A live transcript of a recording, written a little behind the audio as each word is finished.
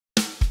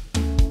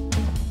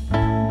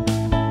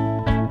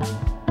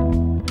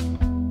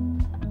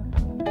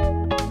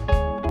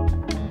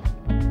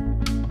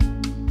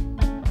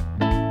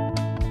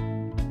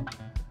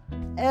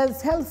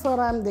As Health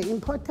Forum, the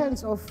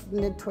importance of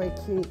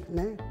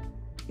networking,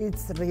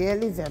 it's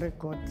really very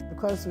good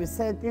because we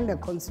said in the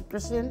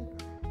Constitution,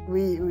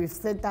 we've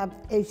set up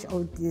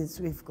HODs,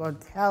 we've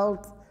got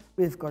health,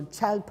 we've got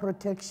child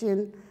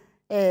protection.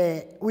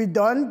 We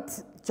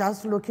don't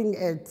just looking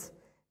at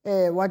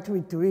what we're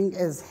doing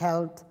as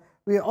health.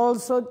 We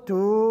also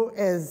do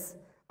as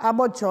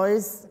our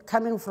choice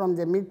coming from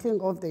the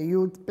meeting of the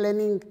youth,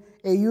 planning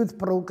a youth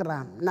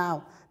program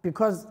now,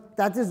 because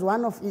that is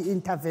one of the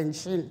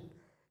intervention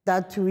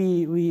that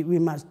we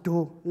must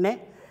do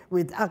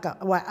with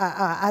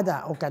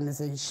other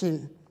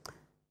organizations.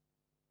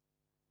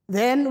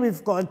 Then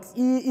we've got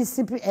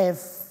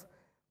ECPF,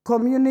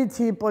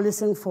 Community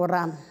Policing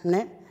Forum.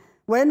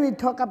 When we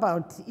talk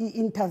about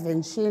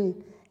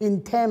intervention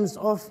in terms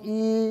of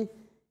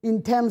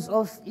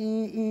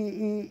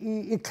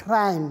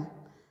crime,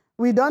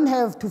 we don't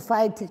have to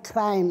fight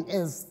crime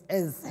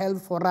as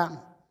Health Forum.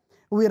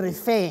 We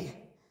refer.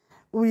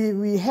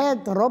 We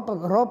had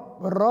robbing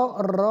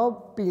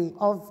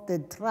of the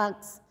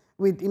trucks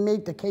with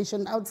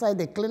medication outside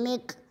the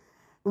clinic.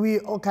 We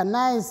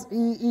organize a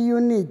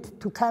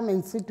unit to come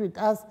and sit with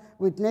us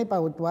with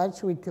Neighborhood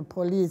Watch, with the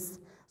police,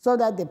 so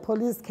that the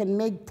police can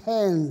make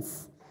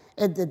turns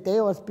at the day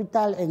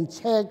hospital and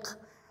check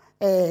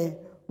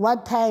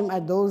what time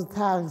are those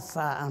thugs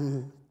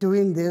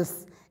doing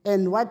this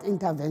and what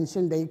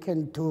intervention they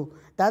can do.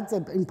 That's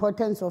the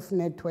importance of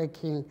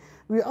networking.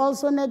 We're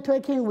also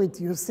networking with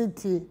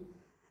UCT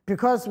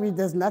because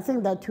there's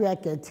nothing that we are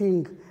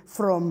getting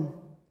from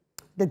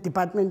the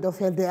Department of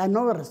Health. There are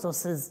no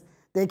resources.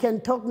 They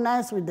can talk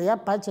nice with their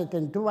budget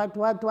and do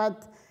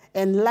what.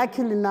 And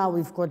luckily now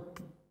we've got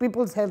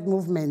People's Health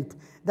Movement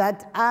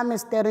that I'm a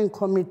steering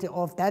committee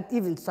of that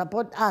even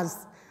support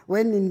us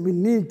when we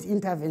need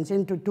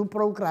intervention to do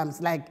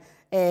programs like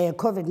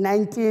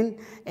COVID-19,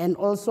 and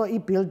also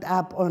it built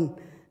up on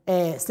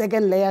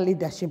second layer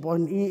leadership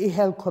on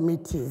health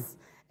committees,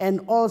 and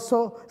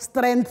also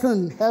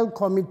strengthen health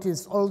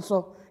committees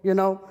also,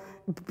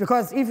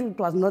 because if it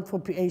was not for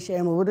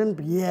PHM, we wouldn't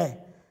be here,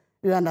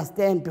 you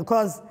understand,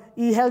 because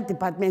health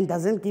department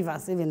doesn't give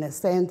us even a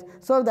cent.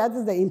 So that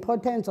is the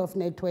importance of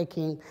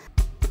networking.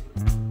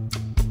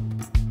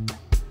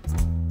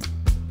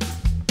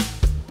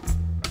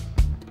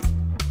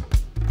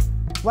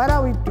 What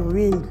are we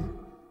doing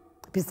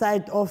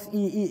besides of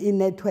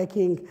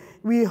networking?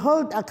 We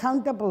hold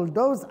accountable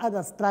those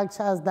other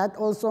structures that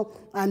also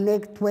are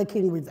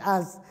networking with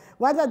us.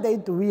 What are they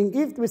doing?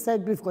 If we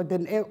said we've got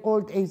an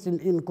old age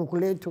in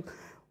Gugulethu,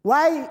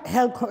 why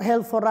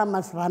Health Forum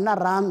must run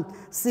around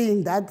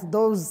seeing that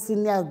those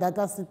seniors that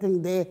are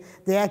sitting there,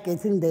 they are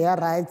getting their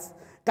rights,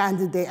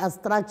 and there are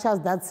structures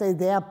that say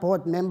they are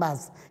board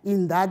members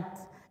in that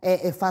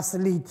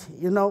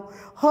facility,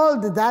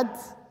 Hold that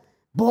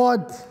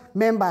board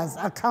members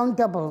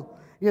accountable,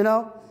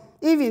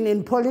 Even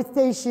in police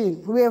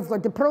station, we have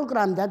got a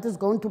program that is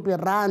going to be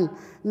run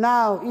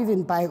now,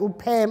 even by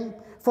UPEM,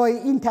 for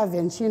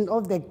intervention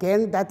of the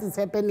gang that is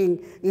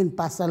happening in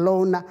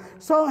Barcelona.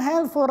 So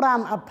Health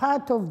Forum are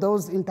part of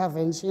those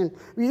interventions.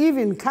 We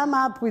even come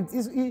up with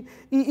this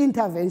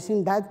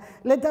intervention that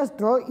let us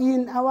draw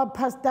in our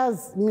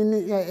pastors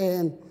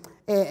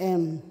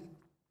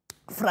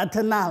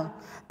fraternal,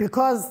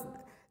 because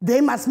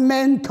they must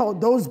mentor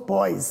those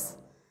boys.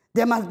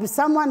 There must be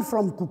someone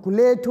from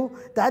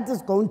Gugulethu that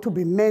is going to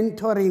be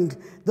mentoring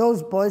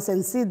those boys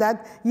and see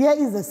that here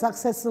is a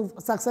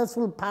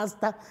successful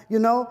pastor,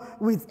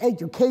 with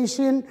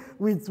education,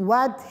 with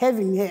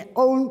having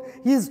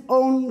his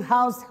own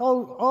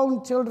household,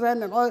 own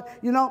children and all,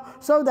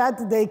 so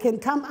that they can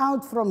come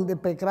out from the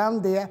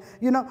background there,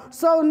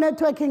 So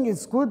networking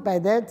is good by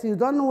that. You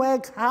don't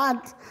work hard,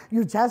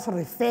 you just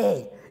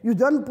refer. You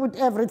don't put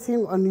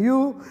everything on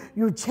you.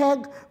 You check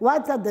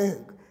what are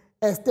the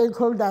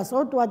stakeholders,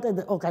 or what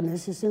the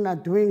organization are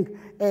doing,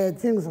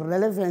 things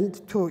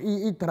relevant to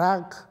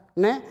drug.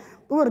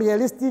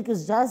 Realistic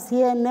is just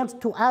here next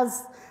to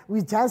us.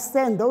 We just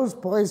send those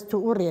boys to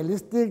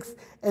Realistics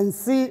and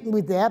see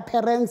with their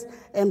parents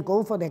and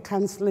go for the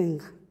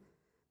counseling.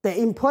 The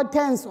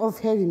importance of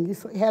having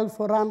Health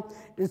Forum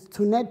is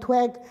to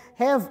network,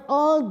 have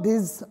all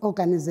these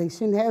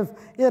organizations, have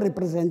a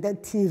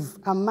representative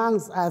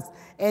amongst us,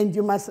 and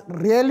you must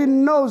really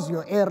know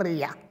your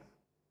area.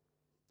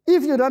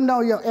 If you don't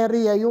know your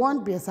area, you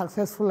won't be a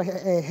successful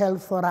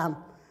Health Forum.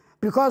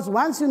 Because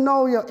once you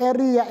know your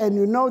area and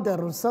you know the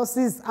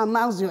resources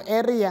amongst your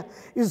area,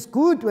 it's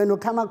good when you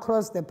come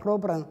across the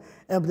problem,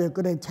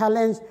 the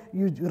challenge,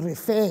 you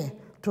refer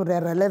to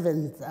the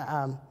relevant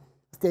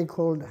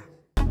stakeholder.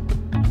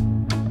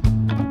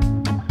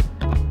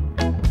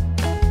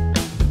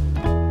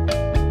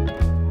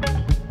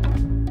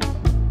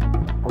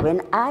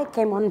 When I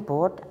came on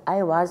board,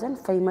 I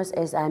wasn't famous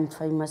as I'm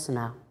famous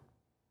now.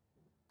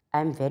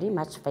 I'm very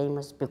much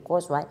famous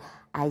because why?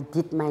 I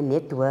did my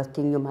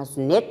networking. You must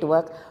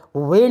network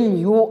when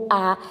you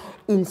are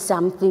in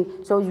something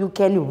so you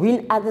can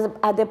win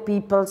other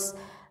people's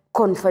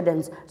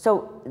confidence.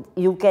 So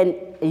you can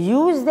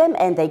use them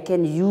and they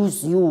can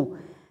use you.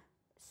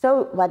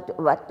 So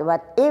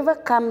whatever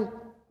come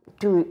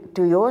to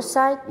your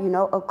side, you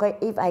know, okay,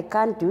 if I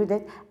can't do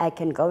that, I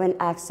can go and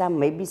ask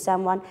maybe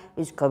someone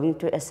is going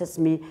to assist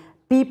me.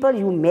 People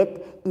you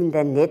met in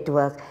the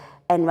network.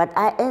 And what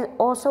I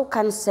also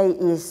can say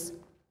is,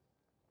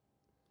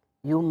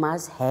 you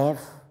must have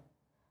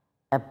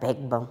a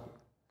backbone.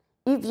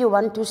 If you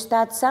want to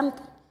start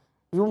something,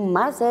 you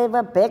must have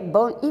a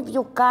backbone. If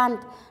you can't,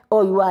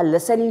 or you are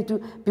listening to,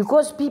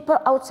 because people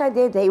outside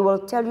there, they will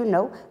tell you,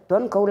 no,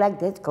 don't go like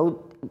that,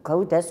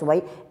 go this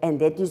way, and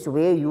that is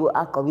where you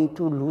are going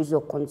to lose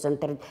your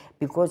concentration,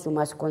 because you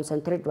must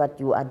concentrate what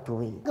you are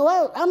doing.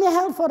 Well, I'm a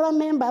Health Forum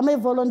member, I'm a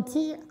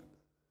volunteer.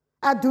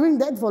 Doing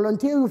that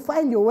volunteer, you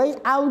find your way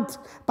out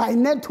by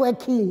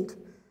networking.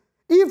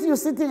 If you're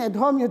sitting at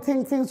home, you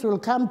think things will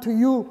come to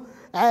you.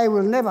 I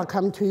will never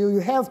come to you. You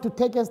have to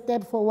take a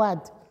step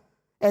forward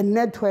and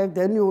network,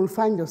 then you will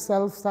find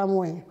yourself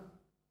somewhere.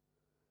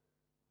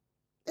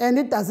 And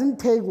it doesn't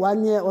take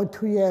 1 year or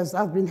 2 years.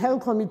 I've been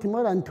health committee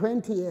more than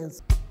 20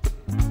 years.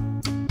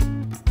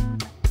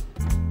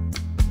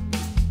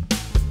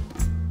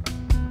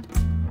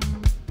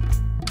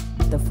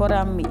 The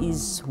forum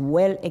is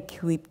well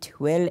equipped,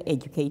 well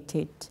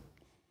educated,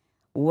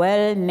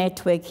 well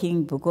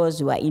networking,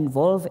 because we are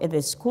involved at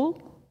the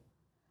school,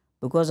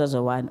 because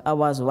I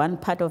was one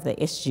part of the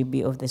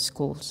SGB of the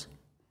schools.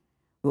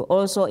 We're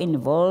also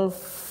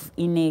involved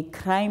in a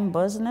crime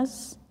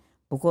business,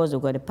 because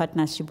we've got a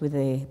partnership with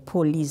the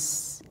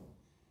police.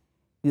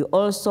 We're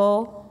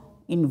also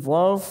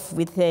involved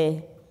with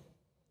the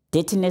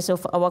dirtiness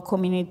of our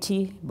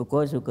community,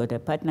 because we've got a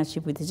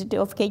partnership with the city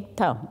of Cape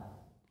Town.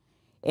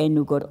 And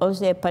we've got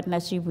also a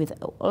partnership with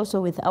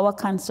our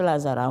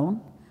councillors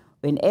around.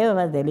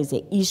 Whenever there is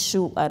an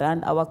issue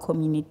around our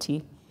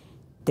community,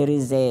 there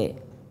is a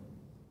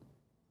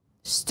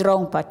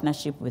strong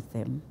partnership with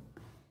them.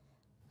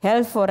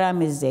 Health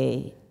Forum is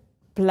a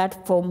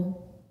platform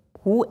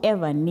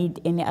whoever need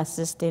any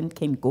assistance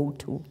can go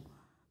to,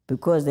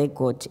 because they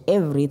got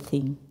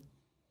everything.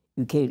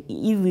 You can,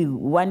 if you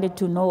wanted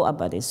to know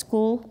about a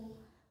school,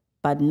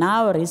 but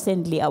now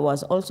recently I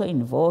was also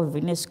involved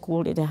in a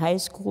school, at a high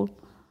school,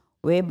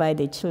 whereby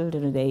the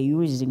children, they're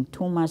using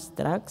too much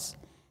drugs.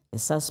 They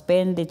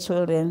suspend the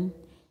children.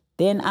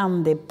 Then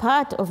I'm the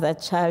part of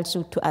that child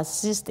to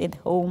assist at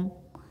home,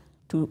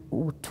 to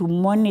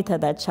monitor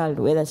that child,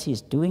 whether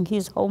she's doing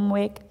his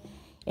homework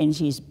and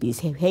she's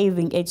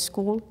behaving at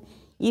school.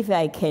 If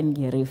I can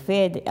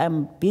refer,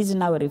 I'm busy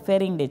now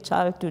referring the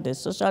child to the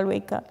social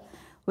worker.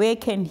 Where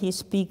can he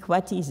speak,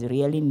 what he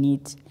really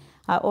needs?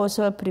 I'm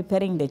also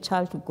preparing the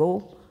child to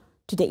go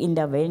to the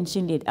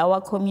intervention in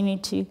our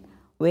community,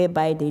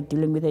 whereby they're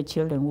dealing with the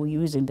children who are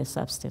using the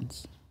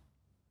substance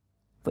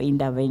for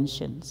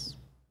interventions.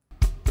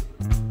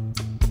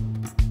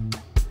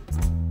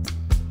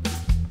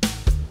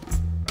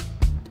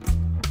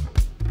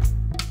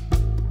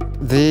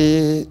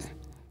 The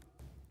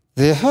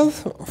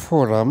Health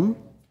Forum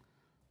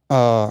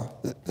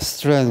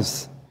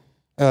strength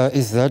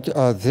is that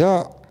they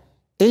are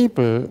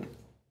able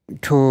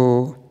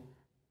to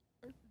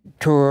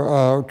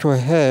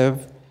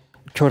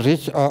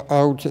reach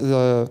out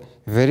the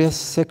various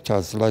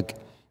sectors, like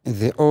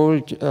the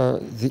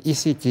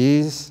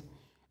ECDs,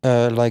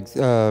 like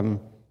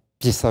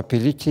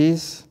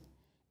disabilities.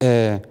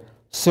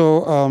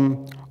 So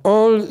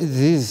all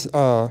these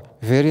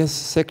various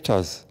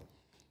sectors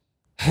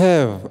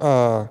have,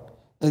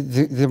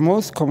 the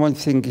most common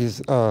thing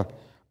is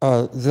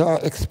they are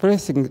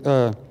expressing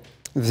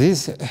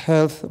these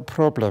health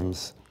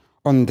problems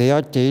on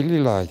their daily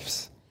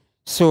lives.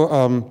 So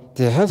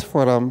the Health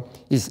Forum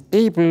is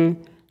able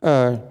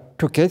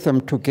to get them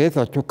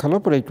together, to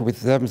collaborate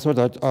with them, so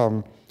that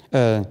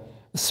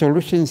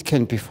solutions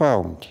can be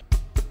found.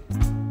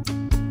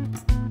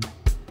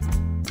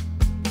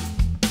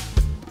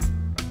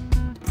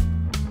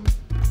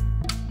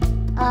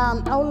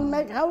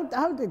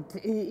 How did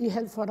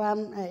Health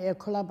Forum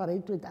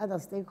collaborate with other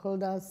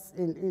stakeholders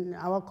in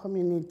our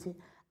community?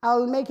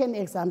 I'll make an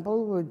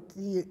example with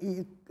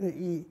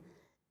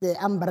the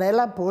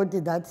umbrella body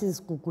that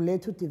is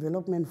Gugulethu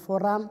Development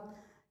Forum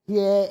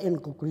here in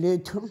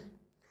Gugulethu.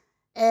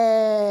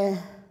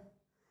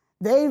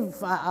 They've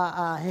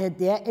had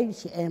their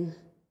AGM,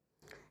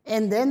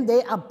 and then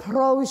they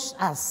approached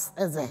us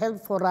as a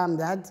Health Forum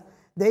that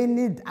they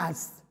need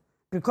us,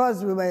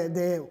 because we were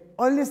the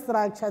only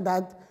structure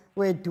that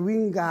were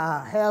doing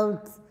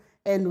health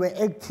and were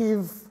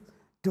active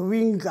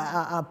doing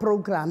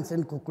programs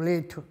in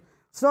Gugulethu.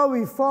 So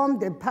we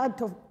formed a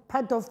part of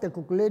the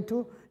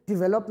Gugulethu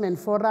Development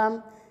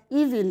Forum.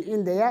 Even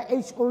in their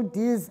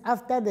HODs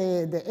after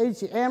the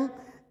AGM,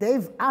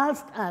 they've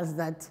asked us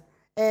that,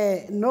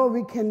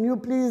 no, can you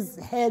please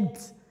head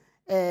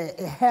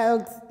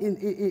health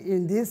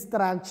in this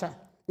structure,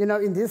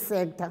 in this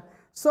sector.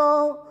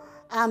 So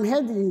I'm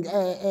heading,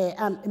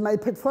 my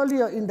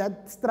portfolio in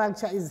that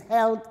structure is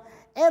health.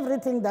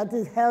 Everything that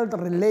is health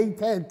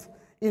related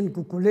in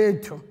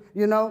Gugulethu.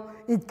 You know,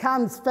 it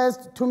comes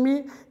first to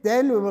me,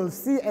 then we will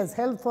see as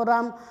Health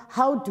Forum,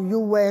 how do we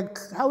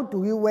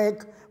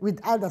work with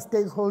other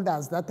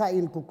stakeholders that are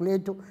in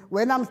Gugulethu.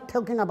 When I'm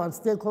talking about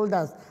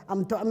stakeholders,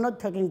 I'm not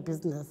talking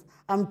business.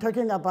 I'm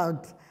talking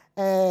about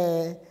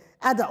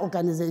other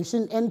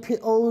organizations,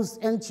 NPOs,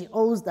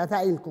 NGOs that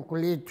are in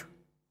Gugulethu.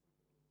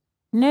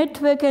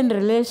 Network and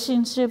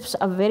relationships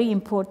are very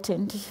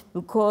important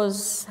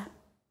because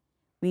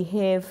we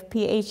have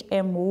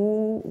PHM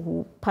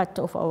who part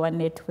of our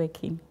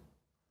networking,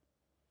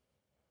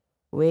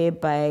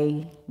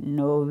 whereby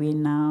Novi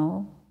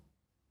now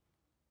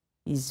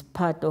is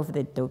part of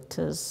the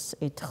doctors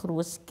at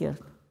Grootskeur.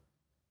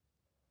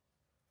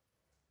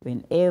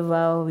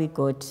 Whenever we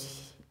got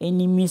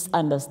any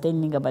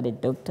misunderstanding about the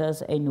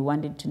doctors and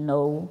wanted to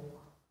know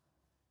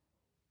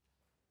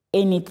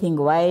anything,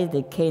 why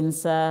the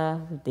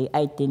cancer they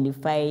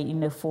identify in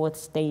the 4th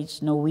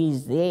stage, Novi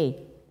is there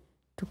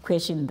to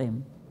question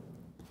them.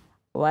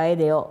 Why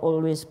they are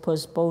always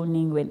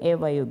postponing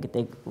whenever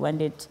they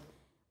wanted,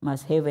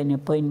 must have an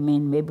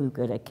appointment, maybe we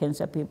got a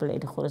cancer people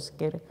at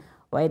Grootskeur,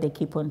 why they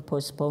keep on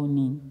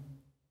postponing.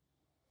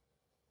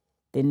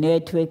 The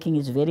networking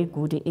is very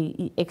good.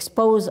 It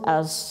exposes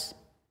us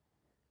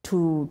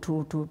to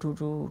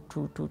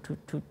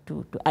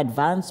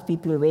advance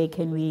people. Where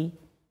can we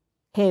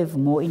have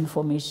more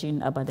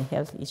information about the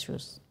health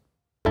issues?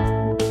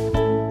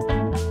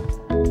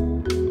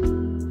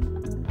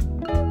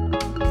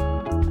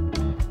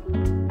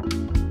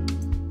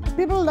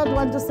 People that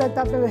want to set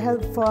up a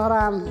health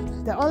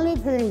forum, the only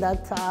thing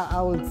that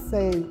I would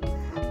say,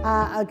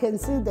 I can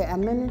see there are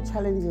many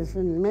challenges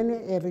in many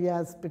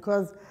areas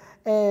because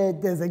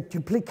there's a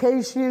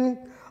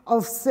duplication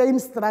of same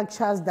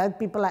structures that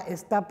people are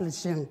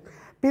establishing.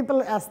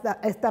 People are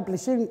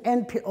establishing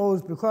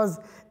NPOs because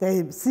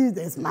they see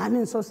there's money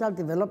in social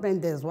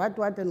development, there's what.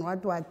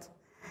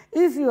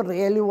 If you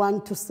really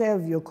want to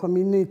serve your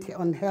community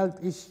on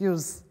health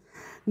issues,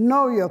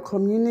 know your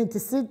community,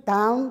 sit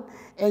down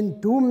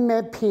and do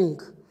mapping.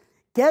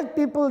 Get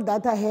people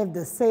that have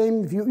the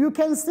same view. You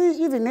can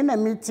see even in a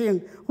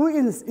meeting who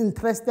is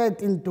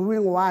interested in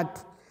doing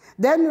what.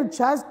 Then you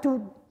just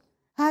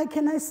hi,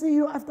 can I see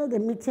you after the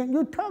meeting?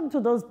 You talk to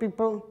those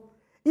people.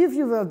 If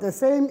you have the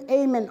same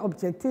aim and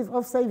objective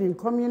of saving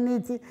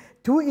community,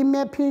 do a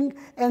mapping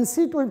and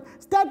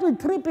start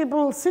with 3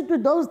 people, sit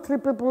with those 3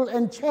 people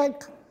and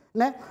check.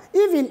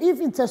 Even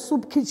if it's a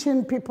soup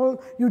kitchen people,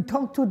 you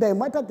talk to them.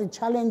 What are the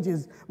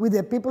challenges with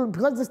the people?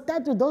 Because you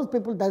start with those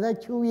people that are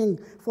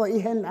queuing for a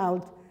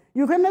handout.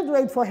 You cannot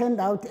wait for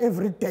handout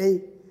every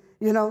day,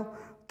 you know.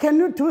 Can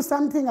you do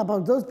something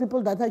about those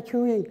people that are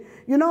queuing?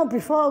 You know,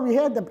 before we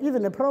had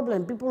even a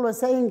problem, people were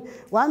saying,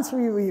 once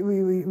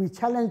we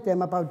challenged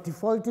them about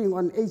defaulting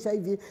on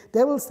HIV,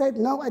 they will say,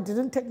 no, I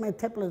didn't take my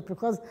tablets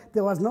because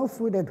there was no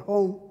food at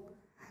home.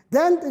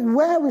 Then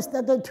where we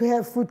started to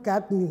have food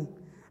gardening,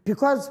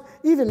 because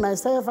even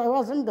myself, I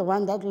wasn't the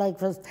one that liked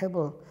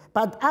vegetable.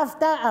 But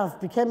after I've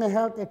become a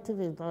health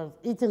activist, I was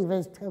eating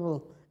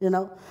vegetable, you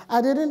know.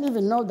 I didn't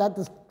even know that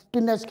the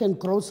spinach can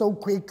grow so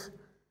quick.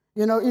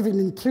 You know, even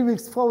in 3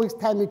 weeks, 4 weeks'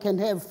 time, you can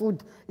have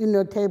food in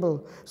your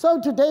table. So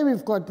today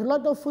we've got a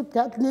lot of food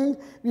gardening.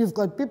 We've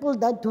got people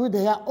that do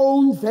their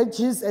own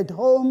veggies at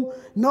home.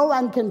 No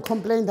one can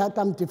complain that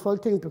I'm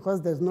defaulting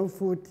because there's no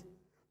food.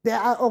 There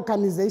are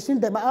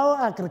organizations, there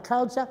are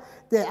agriculture,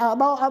 there are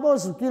about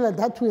Zukila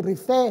that we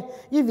refer.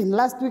 Even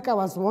last week I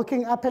was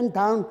walking up and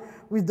down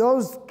with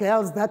those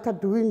girls that are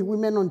doing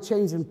Women on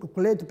Change in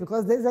Gugulethu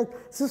because they said,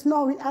 "Sis,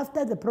 no,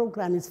 after the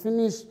program is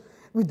finished,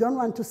 we don't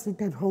want to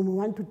sit at home, we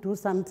want to do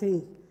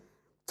something."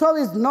 So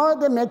it's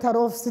not a matter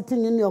of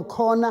sitting in your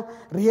corner.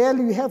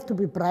 Really, you have to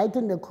be bright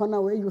in the corner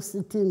where you're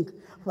sitting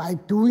by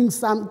doing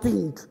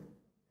something.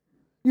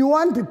 You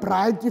won't be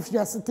bright if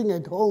you're sitting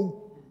at home.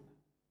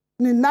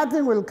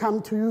 Nothing will come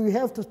to you. You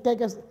have to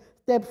take a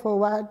step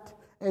forward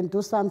and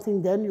do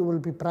something, then you will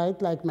be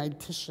bright like my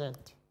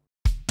T-shirt.